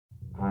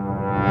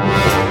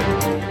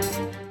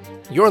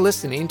You're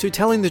listening to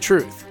Telling the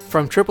Truth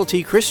from Triple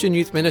T Christian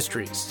Youth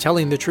Ministries,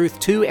 telling the truth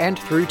to and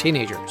through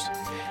teenagers.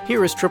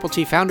 Here is Triple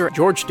T founder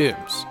George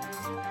Dooms.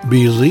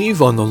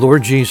 Believe on the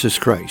Lord Jesus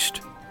Christ.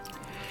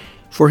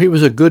 For he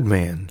was a good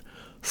man,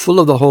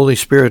 full of the Holy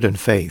Spirit and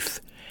faith,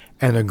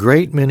 and a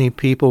great many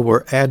people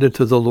were added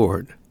to the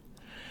Lord.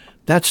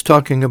 That's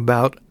talking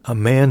about a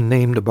man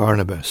named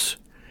Barnabas.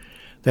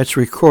 That's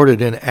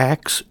recorded in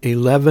Acts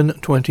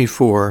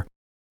 11:24,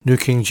 New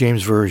King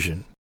James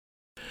Version.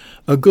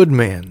 A good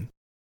man,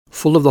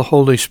 full of the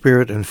Holy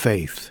Spirit and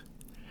faith.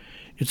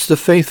 It's the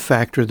faith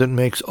factor that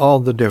makes all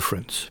the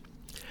difference.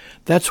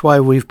 That's why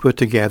we've put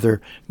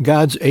together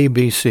God's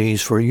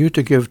ABCs for you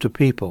to give to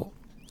people.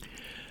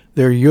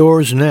 They're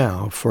yours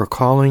now for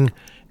calling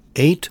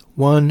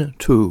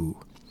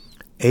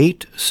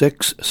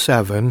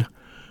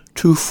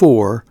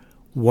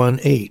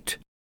 812-867-2418.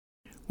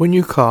 When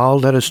you call,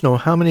 let us know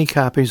how many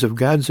copies of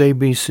God's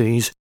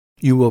ABCs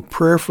you will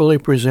prayerfully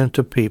present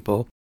to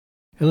people,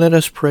 and let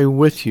us pray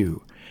with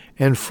you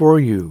and for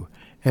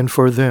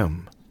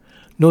them.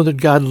 Know that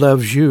God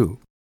loves you,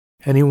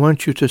 and he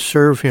wants you to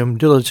serve him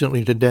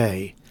diligently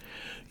today.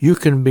 You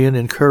can be an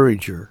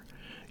encourager.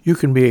 You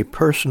can be a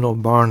personal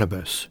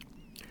Barnabas.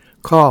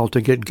 Call to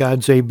get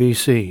God's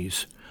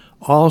ABCs,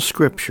 all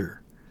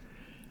Scripture.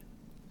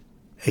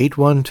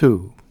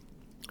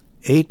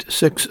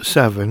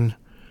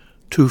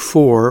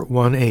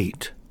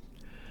 812-867-2418.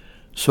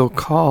 So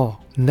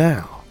call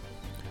now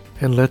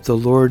and let the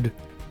Lord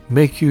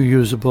make you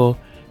usable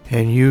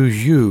and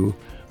use you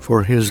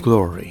for his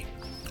glory.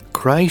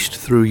 Christ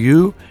through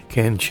you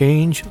can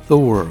change the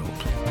world.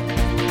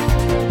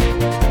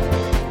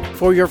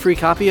 For your free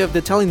copy of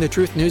the Telling the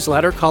Truth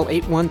newsletter, call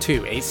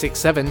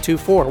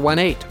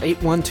 812-867-2418,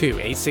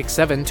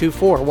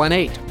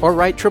 812-867-2418, or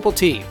write Triple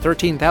T,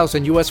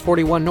 13,000 U.S.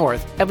 41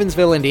 North,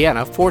 Evansville,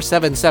 Indiana,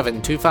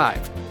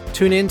 47725.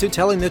 Tune in to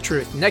Telling the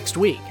Truth next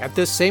week at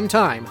this same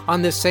time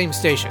on this same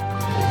station.